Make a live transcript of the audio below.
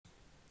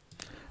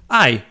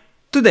Hi,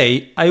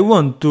 today I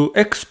want to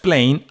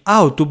explain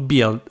how to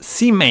build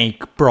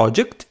CMake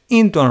project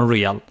into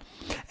Unreal.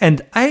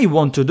 And I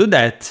want to do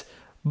that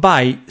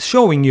by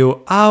showing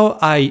you how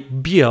I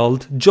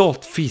build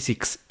Jolt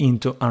Physics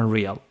into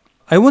Unreal.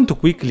 I want to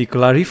quickly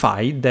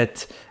clarify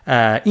that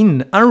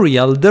in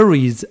Unreal there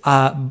is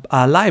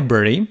a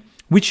library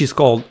which is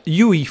called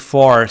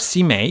UE5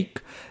 CMake.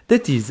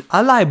 That is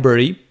a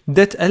library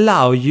that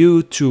allows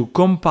you to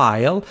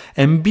compile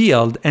and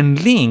build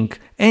and link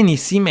any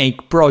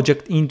CMake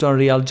project into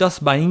Unreal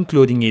just by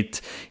including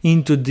it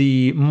into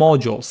the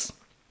modules.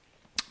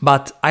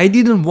 But I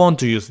didn't want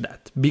to use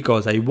that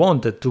because I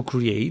wanted to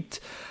create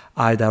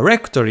a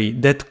directory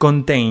that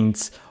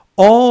contains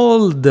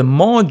all the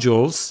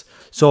modules,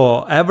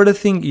 so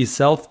everything is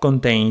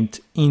self-contained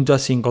into a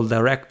single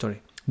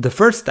directory. The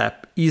first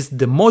step is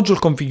the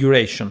module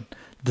configuration.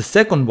 The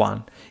second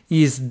one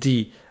is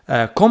the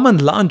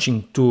command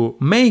launching to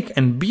make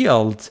and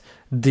build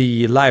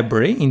the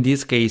library, in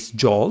this case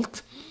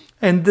Jolt.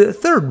 And the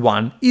third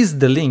one is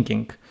the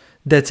linking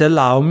that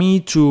allow me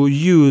to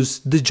use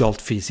the Jolt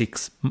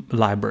Physics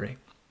library.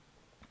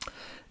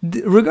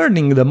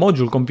 Regarding the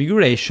module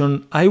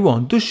configuration, I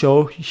want to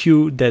show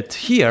you that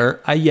here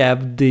I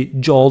have the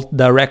Jolt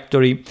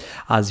directory.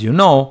 As you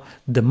know,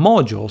 the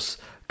modules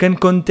can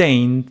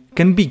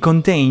be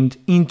contained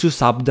into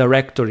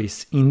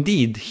subdirectories.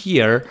 Indeed,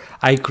 here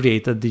I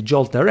created the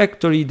Jolt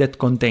directory that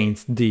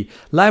contains the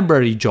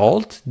library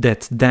Jolt,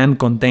 that then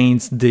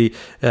contains the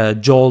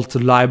Jolt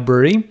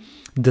Library,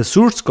 the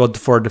source code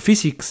for the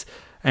physics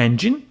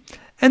engine,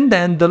 and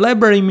then the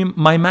library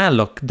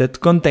mymalloc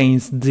that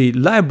contains the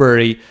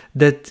library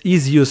that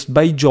is used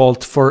by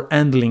Jolt for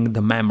handling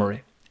the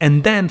memory.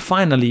 And then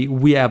finally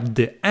we have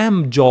the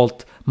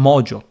mjolt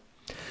module.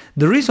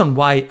 The reason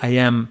why I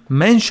am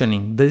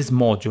mentioning these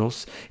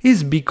modules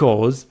is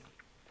because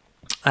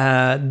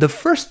the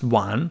first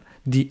one,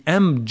 the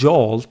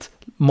mjolt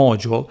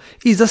module,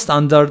 is a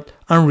standard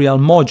Unreal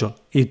module.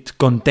 It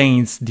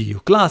contains the U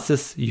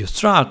classes, U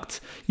structs,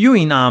 U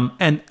enum,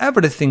 and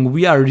everything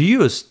we are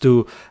used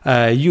to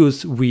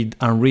use with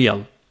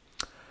Unreal.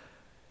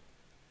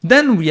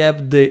 Then we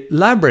have the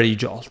library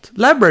Jolt.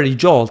 Library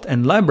Jolt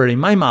and library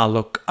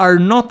mymalloc are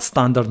not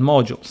standard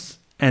modules.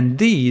 And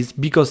these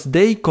because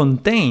they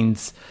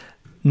contains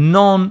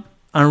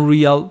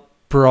non-Unreal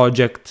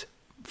project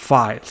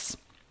files.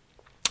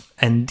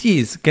 And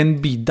this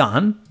can be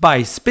done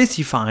by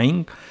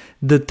specifying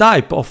the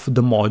type of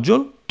the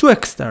module to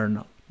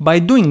external. By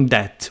doing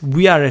that,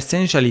 we are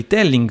essentially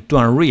telling to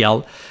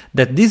Unreal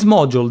that this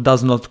module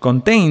does not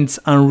contain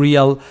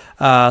Unreal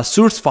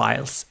source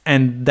files,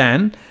 and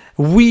then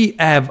we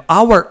have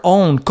our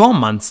own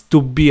commands to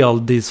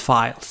build these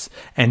files.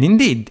 And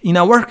indeed, in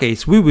our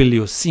case, we will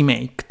use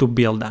CMake to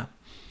build them.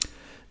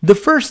 The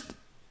first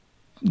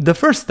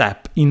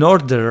step in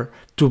order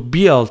to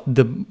build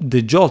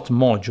the Jolt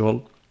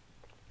module,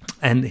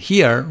 and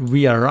here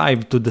we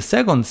arrive to the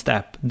second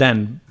step,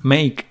 then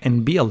make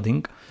and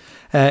building,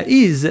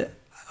 is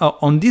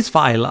on this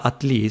file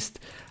at least,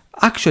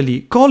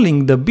 actually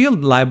calling the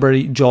build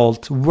library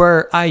Jolt,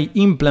 where I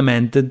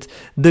implemented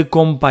the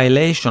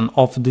compilation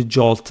of the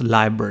Jolt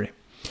library.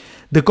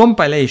 The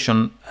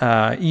compilation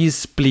is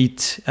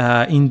split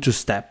into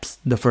steps.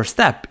 The first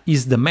step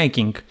is the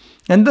making,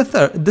 and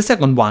the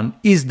second one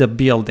is the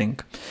building.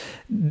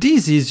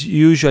 This is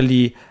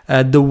usually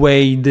the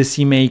way the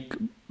CMake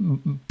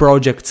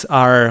projects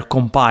are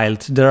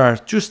compiled. There are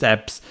two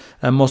steps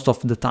most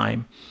of the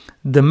time.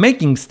 The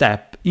making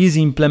step is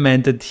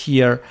implemented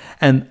here,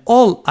 and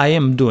all I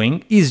am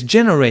doing is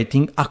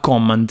generating a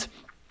command.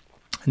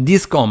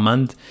 This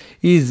command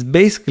is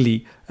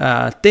basically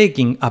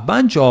taking a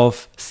bunch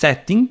of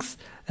settings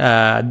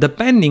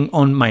depending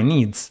on my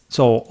needs.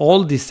 So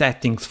all these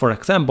settings, for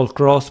example,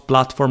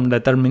 cross-platform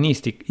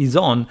deterministic is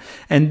on,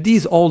 and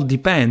this all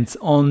depends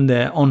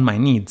on my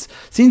needs.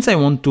 Since I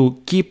want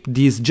to keep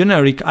this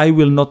generic, I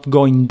will not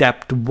go in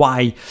depth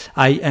why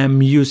I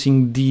am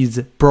using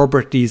these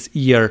properties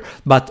here,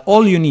 but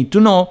all you need to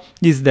know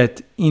is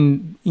that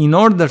in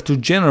order to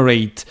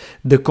generate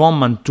the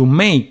command to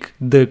make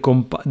the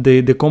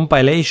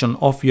compilation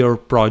of your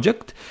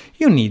project,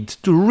 you need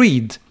to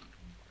read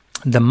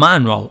the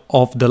manual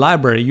of the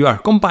library you are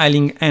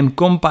compiling and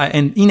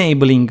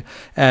enabling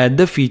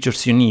the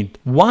features you need.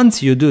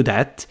 Once you do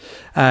that,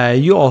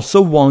 you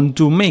also want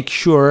to make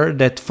sure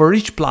that for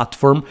each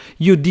platform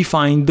you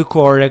define the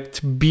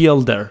correct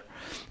builder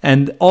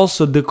and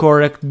also the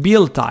correct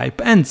build type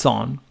and so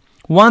on.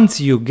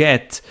 Once you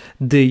get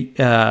the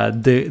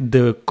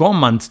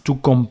command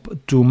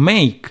to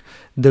make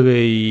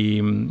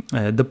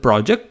the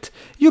project,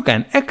 you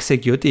can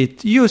execute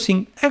it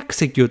using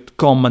execute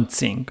command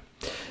sing.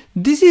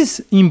 This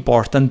is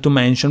important to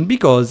mention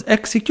because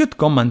execute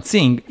command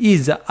sing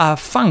is a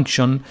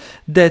function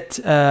that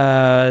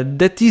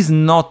is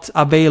not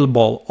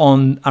available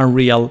on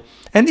Unreal,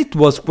 and it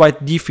was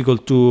quite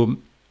difficult to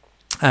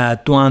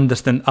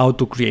understand how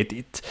to create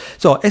it.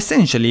 So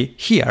essentially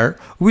here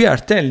we are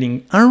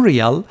telling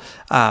Unreal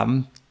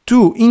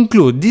to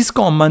include this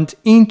command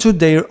into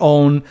their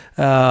own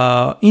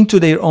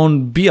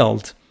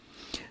build,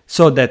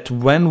 so that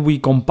when we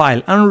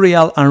compile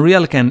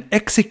Unreal can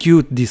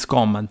execute these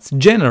commands.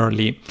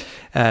 Generally,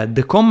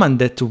 the command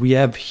that we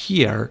have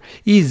here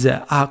is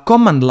a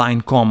command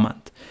line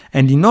command,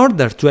 and in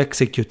order to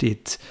execute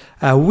it,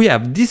 we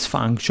have this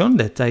function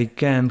that I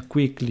can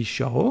quickly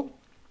show.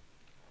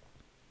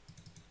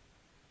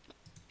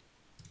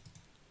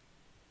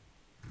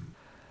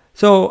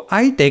 So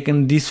I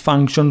taken this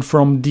function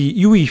from the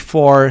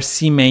UE4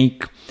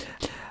 CMake,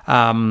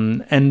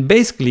 and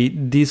basically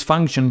this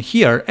function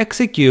here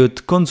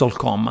execute console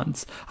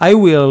commands. I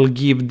will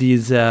give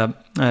this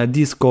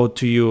code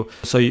to you,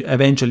 so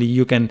eventually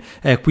you can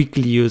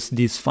quickly use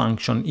this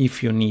function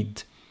if you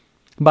need.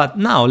 But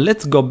now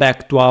let's go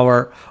back to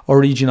our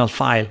original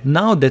file.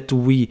 Now that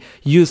we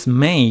use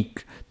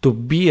make to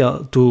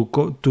build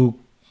to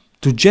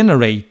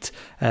generate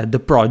the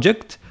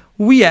project,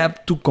 we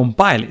have to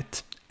compile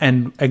it.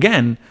 And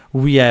again,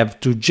 we have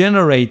to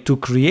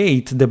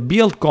create the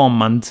build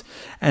command,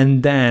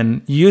 and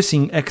then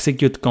using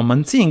execute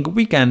command sync,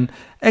 we can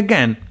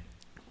again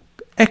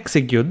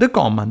execute the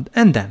command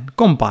and then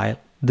compile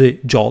the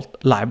Jolt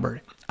library.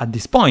 At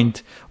this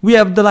point, we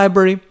have the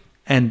library,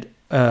 and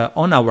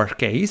on our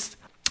case,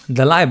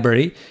 the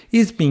library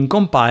is being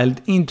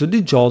compiled into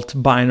the Jolt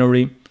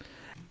binary.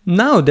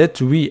 Now that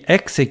we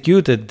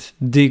executed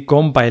the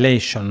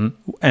compilation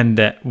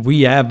and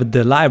we have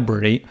the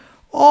library,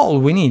 all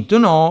we need to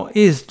know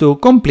is to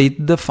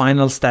complete the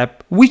final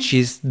step, which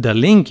is the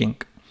linking.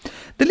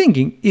 The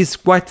linking is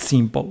quite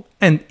simple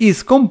and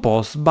is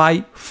composed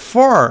by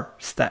 4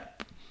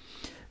 steps.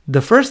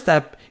 The first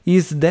step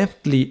is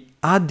definitely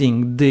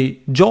adding the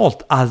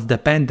Jolt as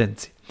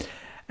dependency.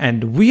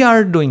 And we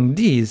are doing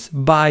this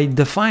by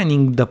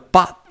defining the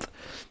path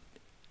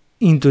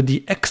into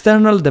the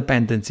external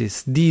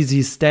dependencies. This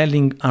is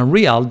telling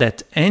Unreal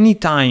that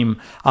anytime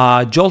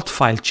a Jolt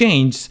file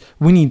changes,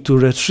 we need to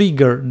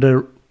retrigger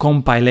the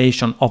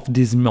compilation of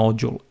this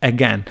module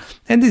again.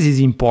 And this is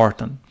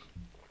important.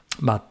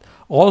 But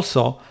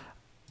also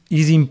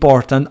is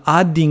important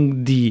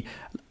adding the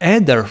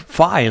header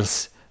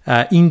files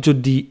into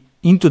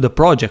the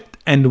project.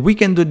 And we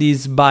can do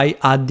this by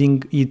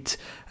adding it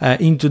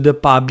into the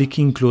public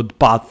include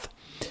path.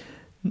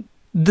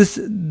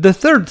 The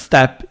third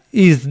step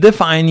is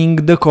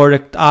defining the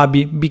correct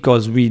ABI,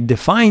 because we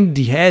defined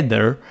the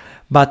header,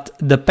 but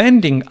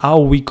depending how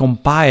we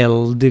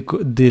compile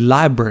the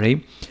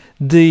library,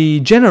 the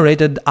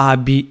generated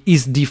ABI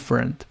is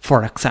different.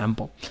 For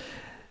example,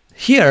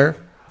 here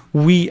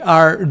we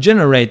are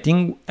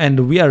generating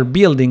and we are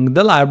building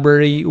the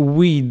library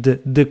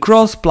with the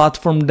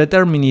cross-platform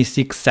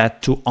deterministic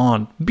set to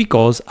on,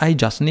 because I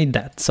just need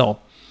that. So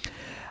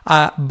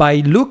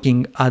by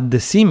looking at the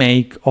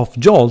CMake of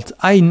Jolt,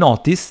 I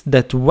noticed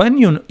that when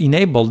you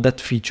enable that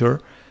feature,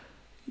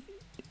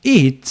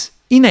 it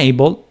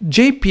enables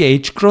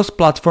JPH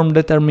cross-platform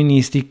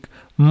deterministic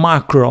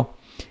macro.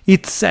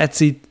 It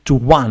sets it to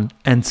 1,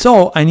 and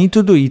so I need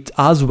to do it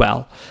as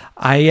well.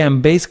 I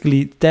am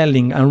basically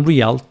telling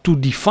Unreal to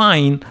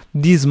define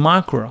this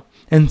macro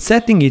and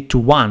setting it to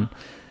 1.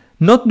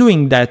 Not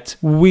doing that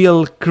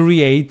will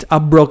create a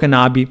broken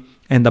ABI,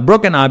 and a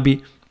broken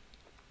ABI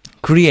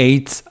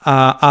creates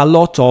a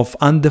lot of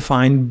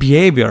undefined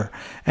behavior,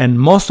 and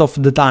most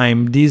of the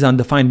time this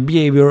undefined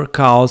behavior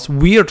causes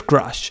weird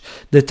crash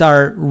that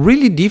are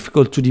really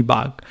difficult to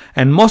debug,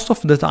 and most of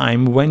the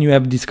time when you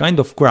have this kind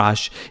of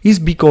crash is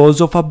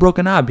because of a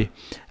broken ABI,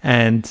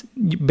 and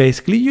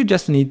basically you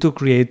just need to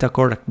create a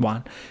correct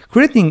one.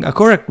 Creating a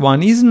correct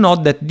one is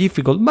not that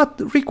difficult, but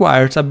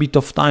requires a bit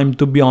of time,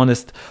 to be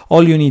honest.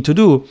 All you need to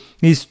do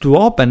is to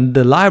open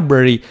the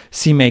library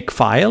CMake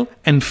file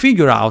and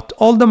figure out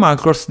all the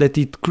macros that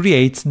it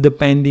creates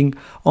depending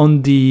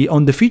on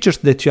the features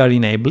that you are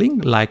enabling,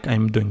 like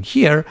I'm doing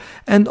here,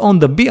 and on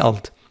the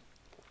build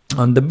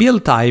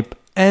type,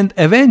 and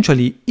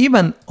eventually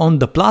even on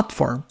the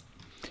platform.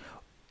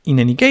 In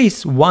any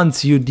case,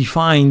 once you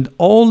defined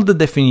all the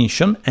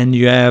definition and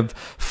you have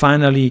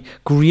finally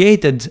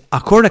created a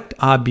correct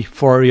ABI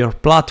for your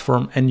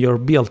platform and your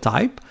build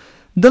type,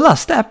 the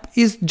last step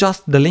is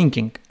just the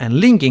linking. And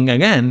linking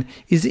again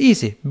is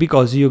easy,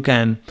 because you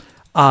can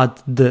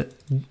add the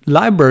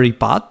library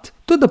path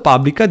to the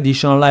public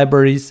additional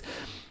libraries.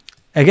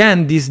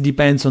 Again, this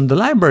depends on the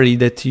library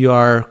that you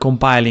are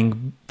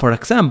compiling. For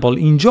example,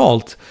 in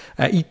Jolt,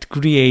 it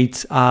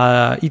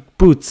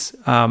puts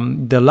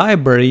the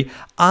library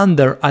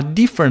under a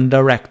different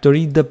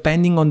directory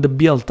depending on the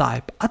build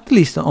type, at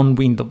least on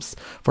Windows.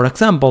 For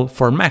example,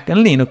 for Mac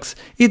and Linux,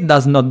 it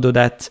does not do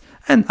that,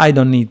 and I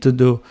don't need to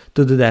do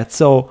that.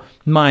 So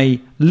my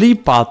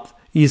lib path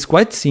is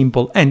quite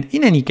simple, and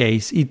in any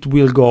case, it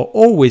will go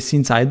always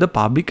inside the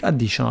public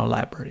additional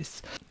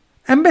libraries.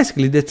 And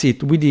basically that's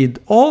it. We did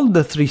all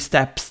the 3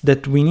 steps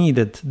that we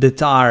needed,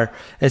 that are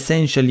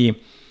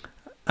essentially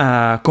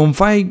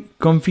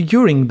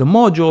configuring the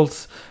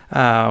modules,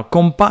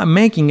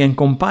 making and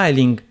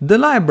compiling the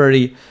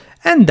library,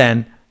 and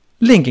then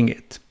linking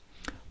it.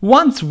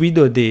 Once we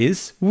do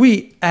this,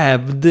 we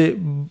have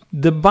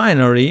the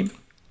binary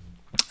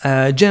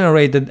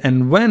generated,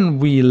 and when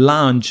we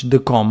launch the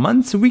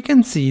commands, we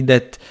can see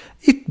that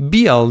it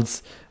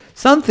builds.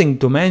 Something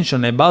to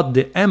mention about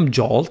the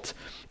mjolt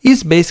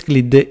is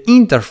basically the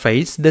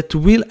interface that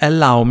will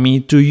allow me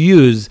to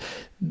use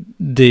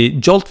the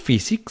Jolt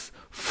Physics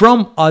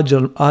from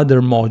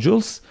other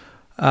modules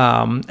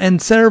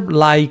and serve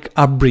like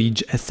a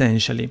bridge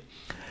essentially.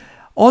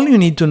 All you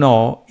need to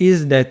know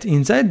is that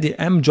inside the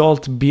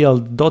mjolt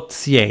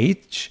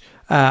build.ch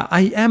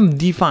I am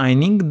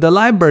defining the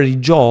library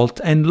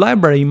Jolt and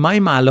library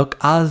mymalloc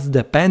as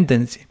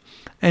dependency.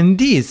 And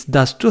this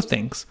does two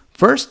things.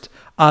 First,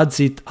 adds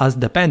it as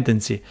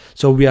dependency.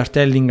 So we are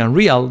telling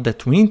Unreal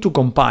that we need to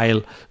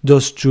compile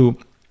those two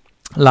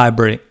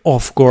library,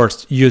 of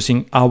course,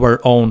 using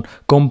our own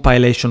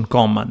compilation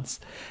commands.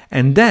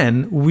 And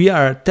then we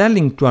are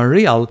telling to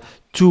Unreal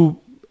to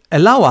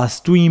allow us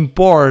to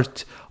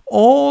import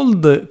all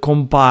the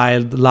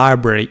compiled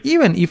library,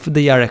 even if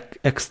they are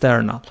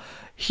external.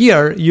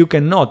 Here you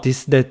can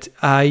notice that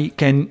I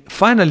can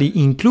finally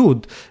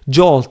include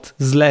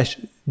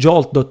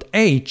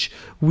jolt/jolt.h,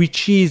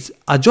 which is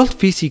a Jolt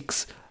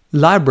Physics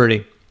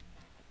library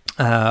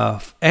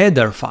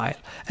header file,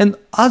 and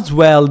as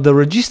well the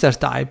register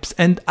types,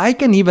 and I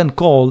can even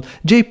call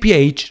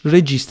JPH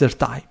register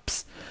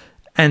types.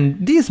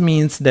 And this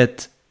means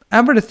that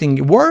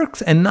everything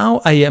works, and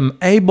now I am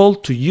able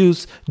to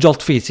use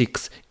Jolt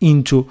Physics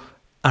into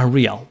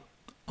Unreal.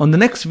 On the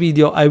next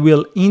video, I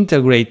will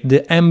integrate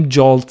the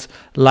mjolt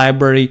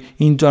library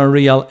into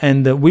Unreal,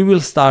 and we will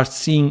start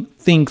seeing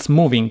things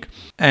moving.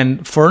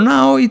 And for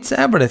now, it's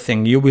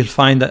everything. You will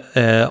find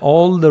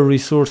all the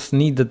resources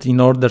needed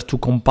in order to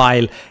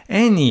compile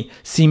any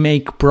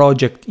CMake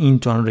project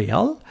into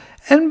Unreal.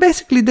 And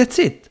basically that's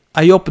it.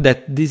 I hope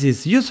that this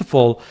is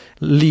useful.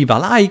 Leave a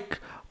like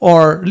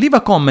or leave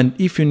a comment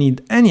if you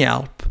need any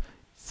help.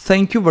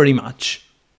 Thank you very much.